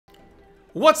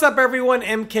What's up everyone,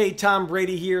 MK Tom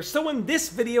Brady here. So in this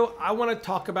video, I want to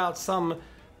talk about some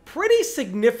pretty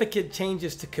significant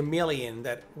changes to Khameleon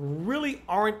that really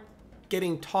aren't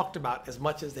getting talked about as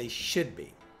much as they should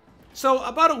be. So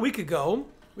about a week ago,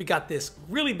 we got this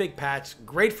really big patch,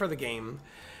 great for the game,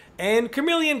 and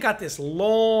Khameleon got this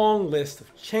long list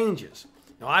of changes.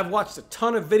 Now I've watched a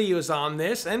ton of videos on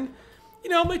this and,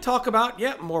 they talk about,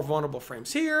 more vulnerable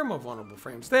frames here, more vulnerable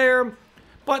frames there.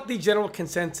 But the general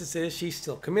consensus is she's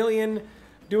still Khameleon,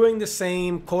 doing the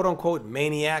same quote-unquote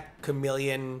maniac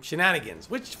Khameleon shenanigans,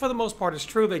 which for the most part is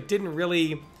true. They didn't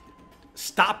really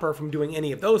stop her from doing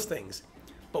any of those things.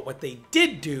 But what they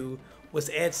did do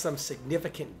was add some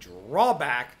significant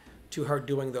drawback to her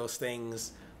doing those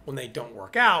things when they don't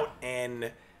work out,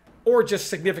 or just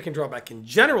significant drawback in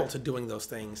general to doing those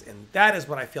things. And that is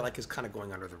what I feel like is kind of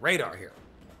going under the radar here.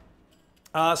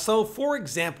 So for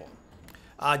example,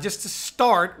 just to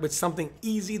start with something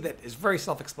easy that is very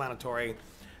self-explanatory,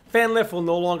 fan lift will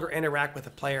no longer interact with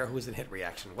a player who is in hit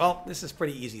reaction. Well, this is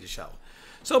pretty easy to show.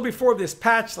 So before this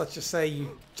patch, let's just say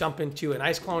you jump into an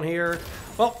ice clone here.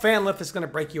 Well, fan lift is going to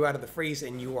break you out of the freeze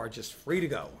and you are just free to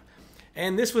go.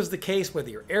 And this was the case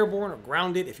whether you're airborne or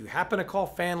grounded. If you happen to call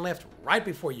fan lift right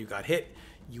before you got hit,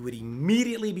 you would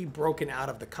immediately be broken out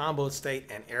of the combo state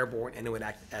and airborne, and it would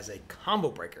act as a combo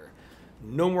breaker.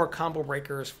 No more combo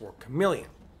breakers for Khameleon.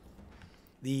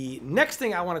 The next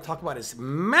thing I want to talk about is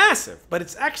massive, but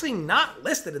it's actually not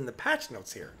listed in the patch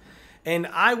notes here. And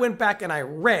I went back and I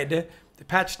read the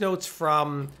patch notes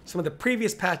from some of the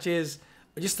previous patches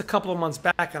just a couple of months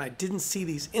back, and I didn't see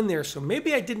these in there, so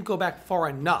maybe I didn't go back far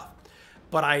enough.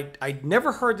 But I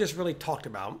never heard this really talked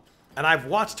about, and I've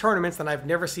watched tournaments and I've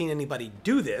never seen anybody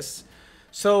do this.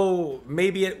 So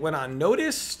maybe it went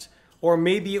unnoticed, or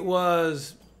maybe it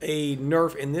was a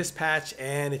nerf in this patch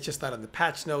and it's just not in the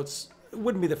patch notes. It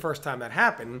wouldn't be the first time that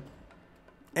happened.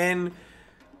 And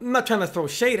I'm not trying to throw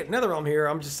shade at NetherRealm here.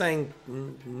 I'm just saying,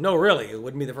 no, really, it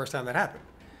wouldn't be the first time that happened.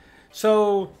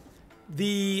 So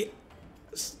the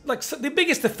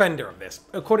biggest offender of this,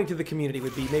 according to the community,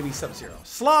 would be maybe Sub-Zero.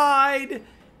 Slide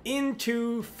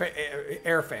into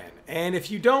air fan. And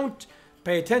if you don't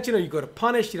pay attention or you go to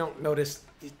punish, you don't notice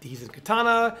he's in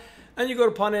katana, and you go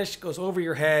to punish, goes over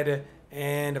your head,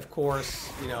 and of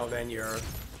course, then you're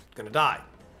gonna die.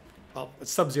 Well, it's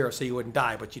Sub-Zero, so you wouldn't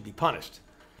die, but you'd be punished.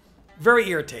 Very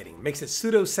irritating. Makes it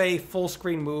pseudo-safe, full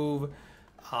screen move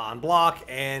on block,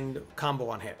 and combo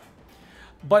on hit.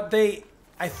 But they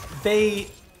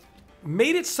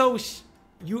made it so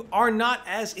you are not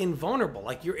as invulnerable.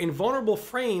 Like, your invulnerable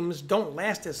frames don't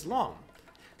last as long.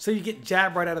 So you get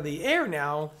jabbed right out of the air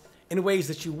now in ways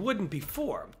that you wouldn't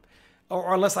before.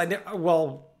 Or unless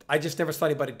I just never saw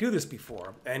anybody do this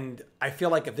before. And I feel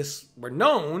like if this were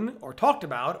known or talked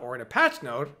about or in a patch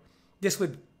note, this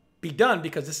would be done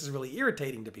because this is really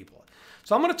irritating to people.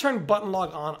 So I'm going to turn button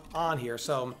log on here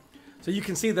so you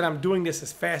can see that I'm doing this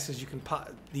as fast as you can,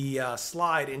 the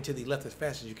slide into the left as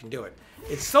fast as you can do it.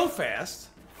 It's so fast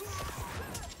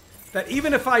that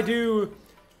even if I do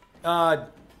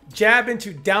jab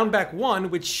into down back 1,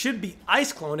 which should be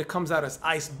ice clone, it comes out as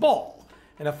ice ball.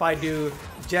 And if I do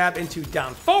jab into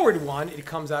down forward 1, it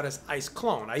comes out as ice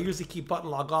clone. I usually keep button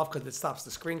log off because it stops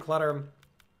the screen clutter.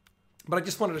 But I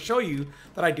just wanted to show you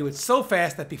that I do it so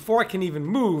fast that before I can even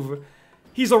move,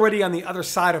 he's already on the other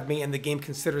side of me and the game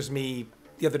considers me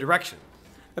the other direction.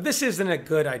 But this isn't a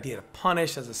good idea to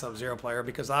punish as a Sub-Zero player,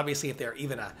 because obviously if they're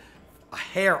even a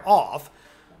hair off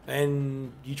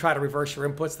and you try to reverse your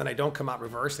inputs, then I don't come out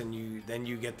reverse, and then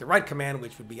you get the right command,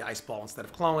 which would be ice ball instead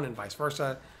of clone, and vice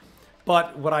versa.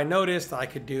 But what I noticed I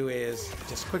could do is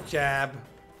just quick jab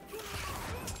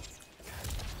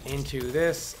into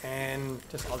this, and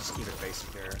I'll just keep it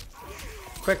basic here.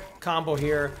 Quick combo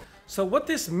here. So what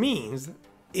this means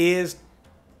is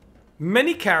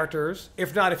many characters,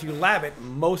 if you lab it,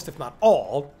 most if not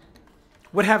all,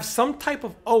 would have some type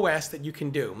of OS that you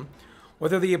can do,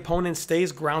 whether the opponent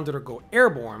stays grounded or go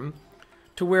airborne,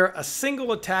 to where a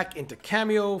single attack into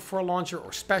cameo for a launcher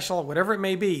or special, whatever it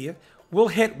may be, will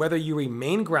hit whether you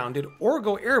remain grounded or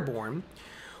go airborne,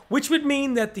 which would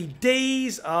mean that the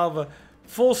days of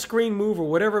full screen move or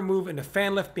whatever move into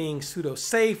fan lift being pseudo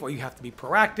safe, or you have to be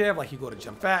proactive, like you go to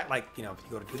jump back, like, if you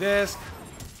go to do this,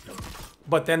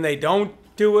 but then they don't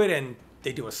do it and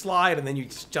they do a slide and then you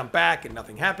just jump back and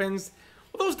nothing happens.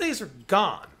 Well, those days are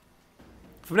gone.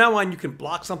 From now on, you can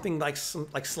block something like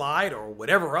slide or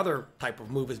whatever other type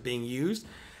of move is being used,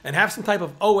 and have some type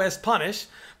of OS punish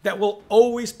that will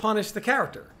always punish the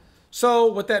character. So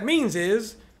what that means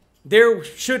is there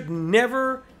should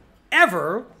never,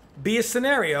 ever be a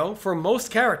scenario for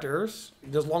most characters,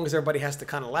 as long as everybody has to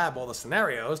kind of lab all the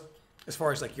scenarios, as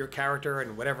far as like your character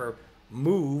and whatever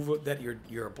move that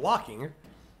you're blocking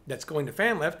that's going to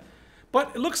fan lift.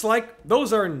 But it looks like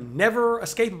those are never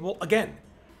escapable again.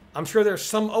 I'm sure there's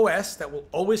some OS that will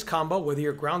always combo whether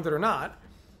you're grounded or not,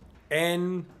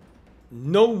 and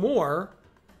no more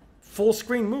full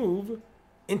screen move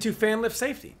into fan lift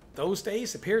safety. Those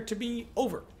days appear to be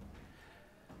over.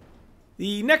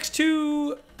 The next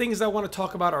two things I want to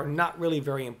talk about are not really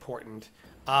very important.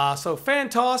 So fan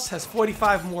toss has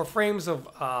 45 more frames of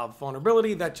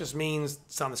vulnerability. That just means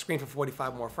it's on the screen for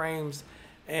 45 more frames.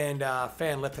 And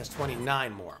fan lift has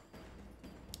 29 more.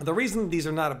 The reason these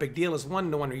are not a big deal is one,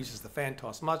 no one uses the fan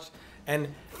toss much. And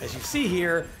as you see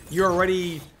here, you're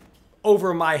already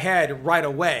over my head right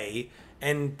away.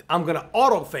 And I'm going to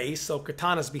auto face, so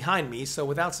Katana's behind me. So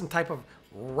without some type of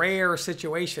rare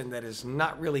situation that is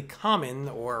not really common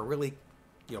or really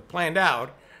planned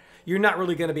out, you're not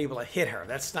really going to be able to hit her.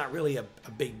 That's not really a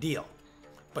big deal.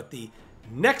 But the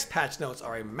next patch notes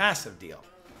are a massive deal.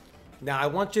 Now I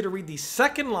want you to read the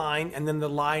second line and then the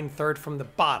line third from the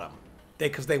bottom,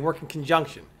 because they work in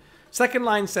conjunction. Second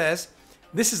line says,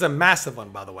 this is a massive one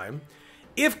by the way,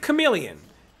 if Khameleon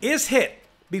is hit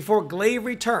before glaive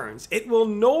returns, it will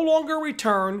no longer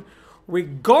return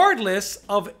regardless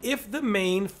of if the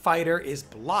main fighter is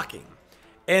blocking.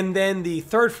 And then the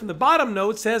third from the bottom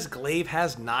note says glaive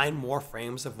has 9 more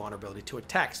frames of vulnerability to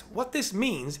attacks. What this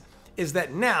means is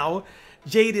that now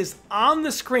Jade is on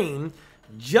the screen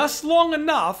just long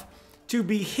enough to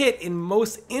be hit in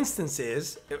most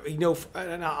instances,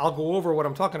 and I'll go over what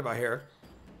I'm talking about here.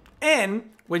 And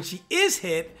when she is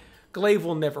hit, glaive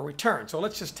will never return. So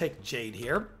let's just take Jade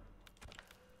here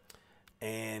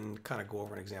and kind of go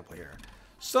over an example here.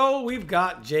 So we've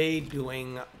got Jade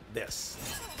doing this.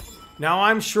 Now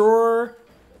I'm sure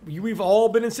we've all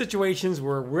been in situations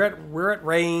where we're at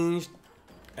range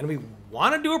and we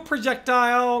want to do a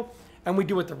projectile and we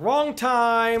do it the wrong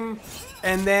time,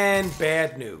 and then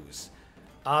bad news.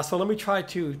 So let me try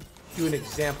to do an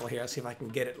example here. See if I can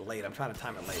get it late. I'm trying to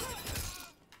time it late.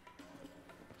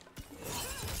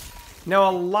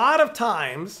 Now, a lot of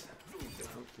times,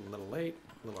 a little late,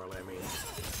 a little early, I mean.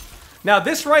 Now,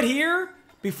 this right here,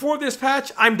 before this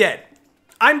patch, I'm dead.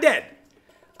 I'm dead.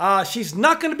 She's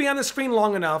not going to be on the screen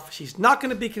long enough. She's not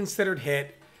going to be considered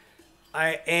hit.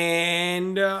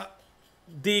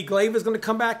 The glaive is going to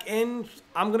come back and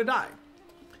I'm going to die.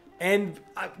 And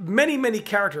many, many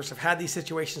characters have had these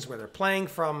situations where they're playing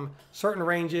from certain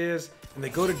ranges and they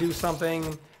go to do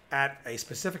something at a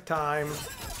specific time.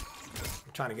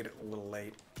 I'm trying to get it a little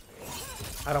late.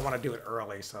 I don't want to do it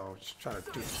early, so I'm just trying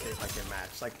to do it like a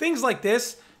match. Like things like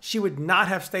this, she would not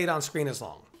have stayed on screen as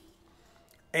long.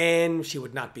 And she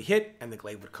would not be hit, and the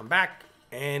glaive would come back,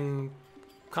 and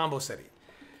combo city.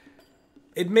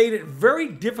 It made it very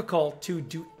difficult to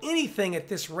do anything at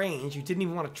this range. You didn't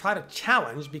even want to try to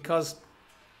challenge because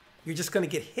you're just going to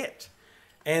get hit.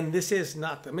 And this is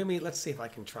not, maybe let's see if I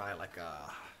can try like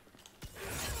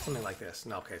something like this.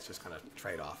 No, okay, it's just going to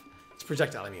trade off. It's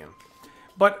projectile immune.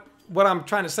 But what I'm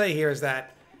trying to say here is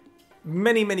that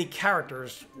many, many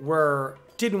characters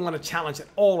didn't want to challenge at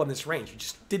all in this range. You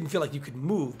just didn't feel like you could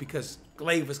move because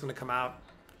glaive was going to come out.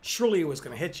 Surely it was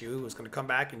going to hit you. It was going to come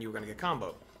back and you were going to get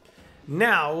comboed.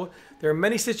 Now, there are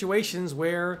many situations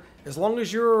where as long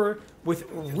as you're with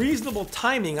reasonable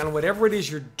timing on whatever it is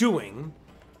you're doing,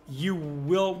 you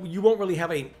won't really have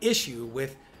an issue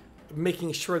with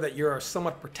making sure that you're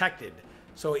somewhat protected.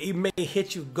 So it may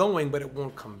hit you going, but it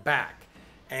won't come back.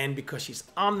 And because she's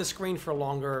on the screen for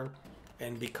longer,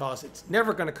 and because it's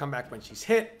never going to come back when she's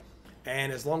hit,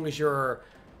 and as long as you're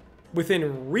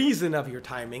within reason of your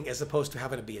timing, as opposed to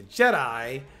having to be a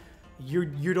Jedi,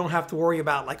 you don't have to worry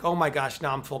about like, oh my gosh,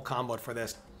 now I'm full comboed for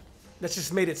this. That's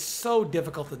just made it so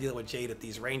difficult to deal with Jade at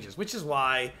these ranges, which is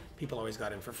why people always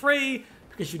got in for free,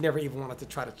 because you never even wanted to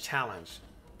try to challenge.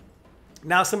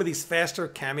 Now some of these faster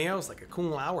cameos, like a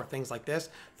Kung Lao or things like this,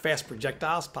 fast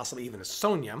projectiles, possibly even a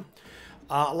Sonya,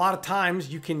 a lot of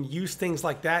times you can use things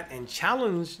like that and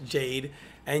challenge Jade,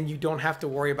 and you don't have to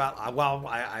worry about, well,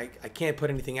 I can't put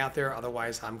anything out there,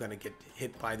 otherwise I'm going to get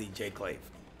hit by the Jade Glaive.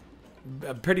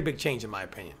 A pretty big change in my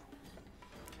opinion.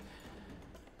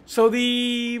 So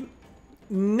the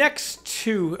next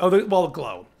two,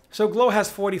 Glow. So Glow has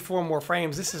 44 more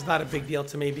frames. This is not a big deal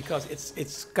to me because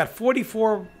it's got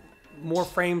 44 more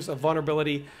frames of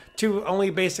vulnerability to only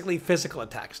basically physical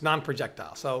attacks,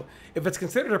 non-projectile. So if it's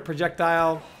considered a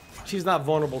projectile, she's not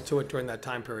vulnerable to it during that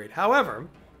time period. However,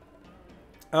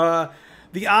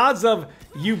 the odds of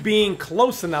you being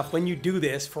close enough when you do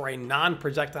this for a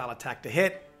non-projectile attack to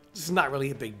hit, this is not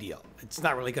really a big deal. It's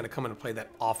not really going to come into play that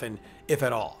often, if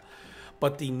at all.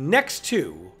 But the next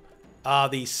two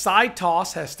The side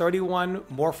toss has 31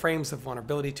 more frames of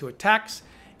vulnerability to attacks,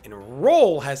 and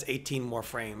roll has 18 more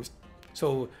frames.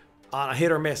 So on a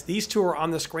hit or miss, these two are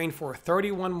on the screen for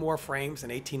 31 more frames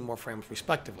and 18 more frames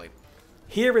respectively.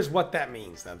 Here is what that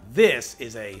means. Now this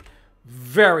is a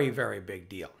very, very big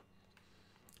deal.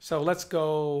 So let's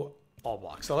go all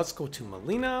block. So let's go to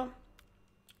Melina.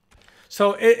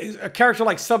 So a character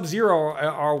like Sub-Zero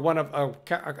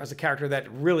as a character that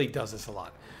really does this a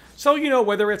lot. So, you know,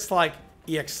 whether it's like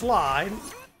EX Slide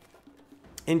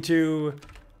into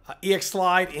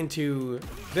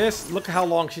this, look at how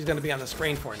long she's going to be on the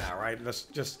screen for now, right?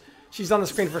 She's on the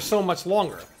screen for so much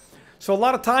longer. So a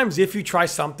lot of times if you try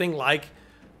something like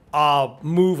a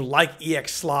move like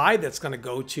EX Slide that's going to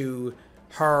go to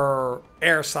her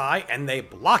air side and they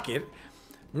block it,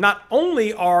 not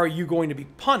only are you going to be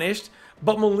punished,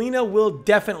 but Melina will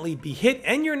definitely be hit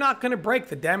and you're not going to break.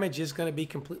 The damage is going to be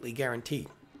completely guaranteed.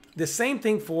 The same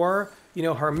thing for, you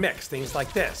know, her mix, things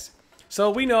like this. So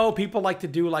we know people like to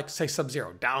do, like, say,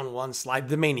 Sub-Zero, down one slide,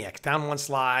 the Maniacs, down one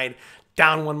slide,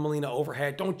 down one Melina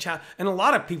overhead, don't chat. And a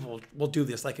lot of people will do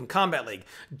this, like in Combat League,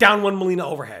 down one Melina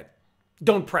overhead,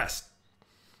 don't press.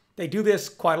 They do this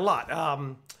quite a lot.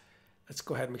 Let's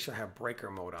go ahead and make sure I have breaker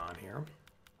mode on here.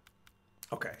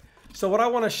 Okay, so what I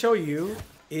want to show you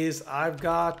is I've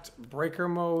got breaker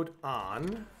mode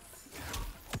on.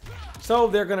 So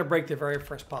they're going to break the very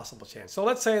first possible chance. So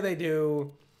let's say they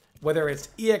do, whether it's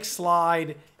EX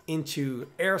Slide into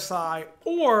air side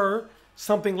or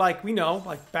something like, we know,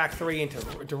 like back three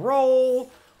into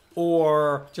roll,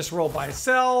 or just roll by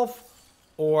itself,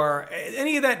 or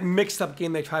any of that mixed up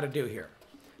game they try to do here.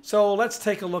 So let's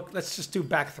take a look. Let's just do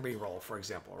back three roll, for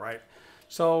example, right?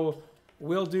 So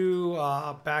we'll do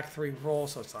back three roll.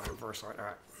 So it's on reverse. All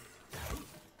right.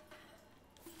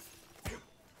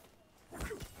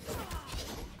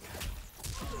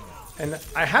 And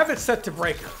I have it set to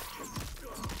breaker.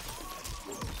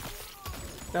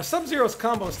 Now Sub-Zero's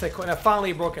combos take, and I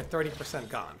finally broke at 30%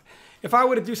 gone. If I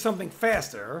were to do something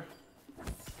faster,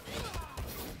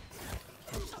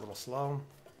 oops, a little slow.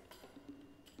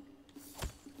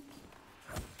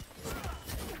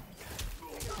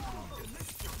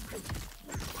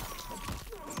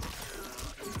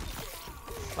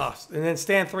 And then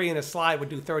stand three in a slide would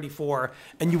do 34,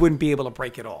 and you wouldn't be able to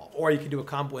break it all. Or you could do a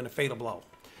combo in a fatal blow.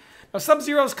 Now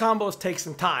Sub-Zero's combos take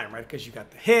some time, right? Because you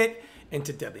got the hit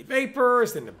into Deadly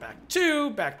Vapors, then the back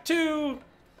two,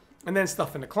 and then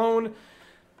stuff in the clone.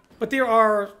 But there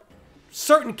are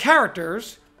certain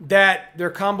characters that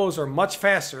their combos are much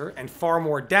faster and far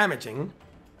more damaging.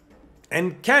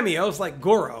 And cameos like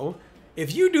Goro,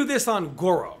 if you do this on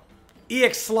Goro,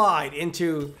 EX Slide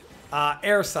into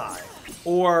air side,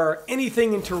 or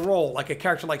anything into roll, like a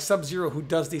character like Sub-Zero who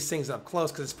does these things up close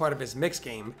because it's part of his mix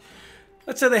game.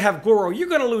 Let's say they have Goro, you're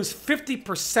going to lose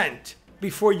 50%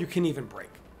 before you can even break.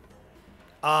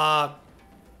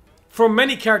 For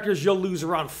many characters, you'll lose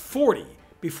around 40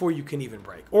 before you can even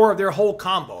break. Or their whole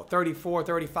combo, 34,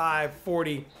 35,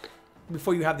 40,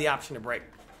 before you have the option to break.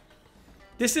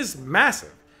 This is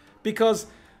massive because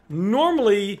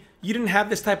normally you didn't have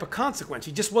this type of consequence.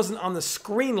 He just wasn't on the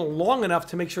screen long enough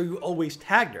to make sure you always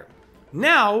tagged her.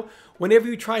 Now, whenever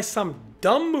you try some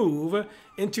dumb move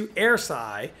into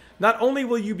airside, not only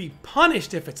will you be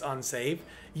punished if it's unsafe,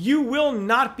 you will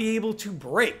not be able to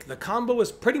break. The combo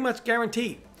is pretty much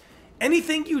guaranteed.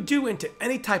 Anything you do into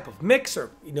any type of mix,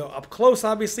 or, you know, up close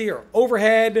obviously, or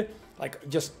overhead, like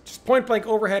just point blank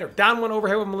overhead or down one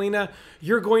overhead with Melina,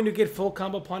 you're going to get full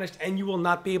combo punished and you will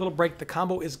not be able to break. The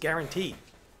combo is guaranteed.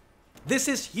 This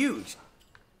is huge.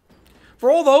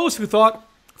 For all those who thought,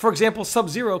 for example,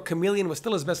 Sub-Zero, Khameleon was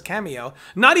still his best cameo,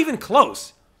 not even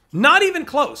close. Not even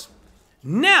close.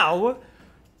 Now,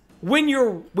 when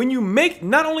you make,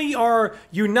 not only are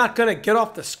you not going to get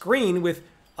off the screen with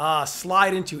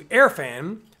slide into air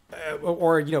fan,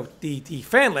 or, you know, the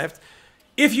fan lift,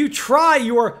 if you try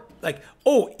your, like,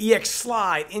 EX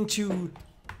slide into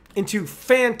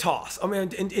fan toss, I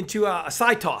mean, into a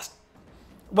side toss.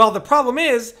 Well, the problem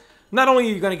is, not only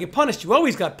are you going to get punished, you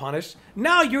always got punished,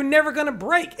 now you're never going to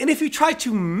break. And if you try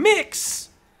to mix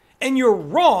and you're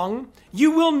wrong,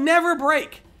 you will never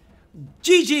break.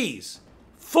 GG's.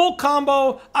 Full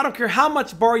combo. I don't care how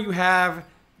much bar you have.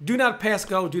 Do not pass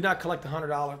go. Do not collect $100,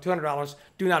 $200.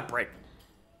 Do not break.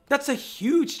 That's a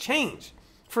huge change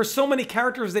for so many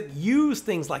characters that use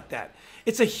things like that.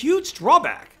 It's a huge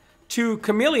drawback to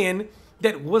Khameleon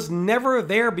that was never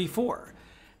there before.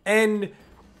 And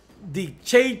the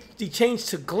change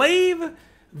to glaive,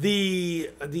 I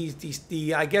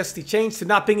guess the change to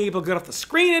not being able to get off the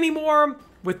screen anymore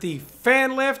with the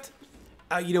fan lift,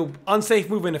 you know, unsafe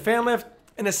move in the fan lift,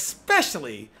 and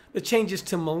especially the changes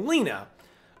to Melina.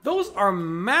 Those are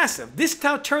massive. This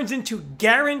now turns into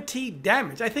guaranteed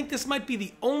damage. I think this might be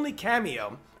the only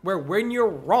cameo where when you're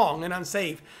wrong and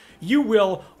unsafe, you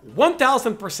will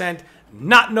 1000%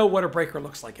 not know what a breaker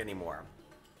looks like anymore.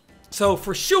 So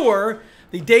for sure,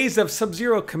 the days of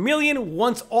Sub-Zero Khameleon,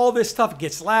 once all this stuff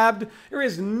gets labbed, there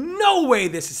is no way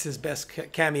this is his best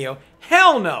cameo.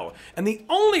 Hell no. And the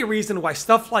only reason why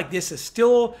stuff like this is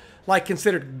still like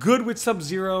considered good with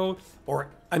Sub-Zero or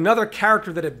another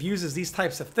character that abuses these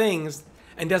types of things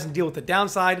and doesn't deal with the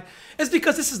downside is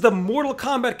because this is the Mortal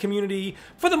Kombat community,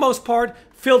 for the most part,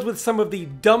 filled with some of the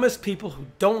dumbest people who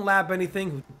don't lab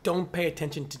anything, who don't pay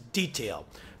attention to detail.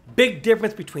 Big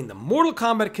difference between the Mortal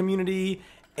Kombat community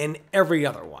and every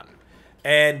other one.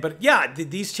 But yeah,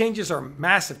 these changes are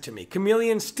massive to me.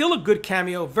 Khameleon, still a good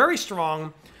cameo, very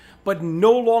strong, but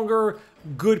no longer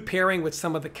good pairing with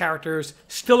some of the characters.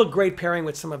 Still a great pairing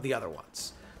with some of the other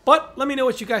ones. But let me know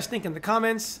what you guys think in the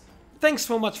comments. Thanks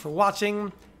so much for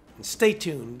watching, and stay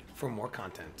tuned for more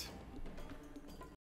content.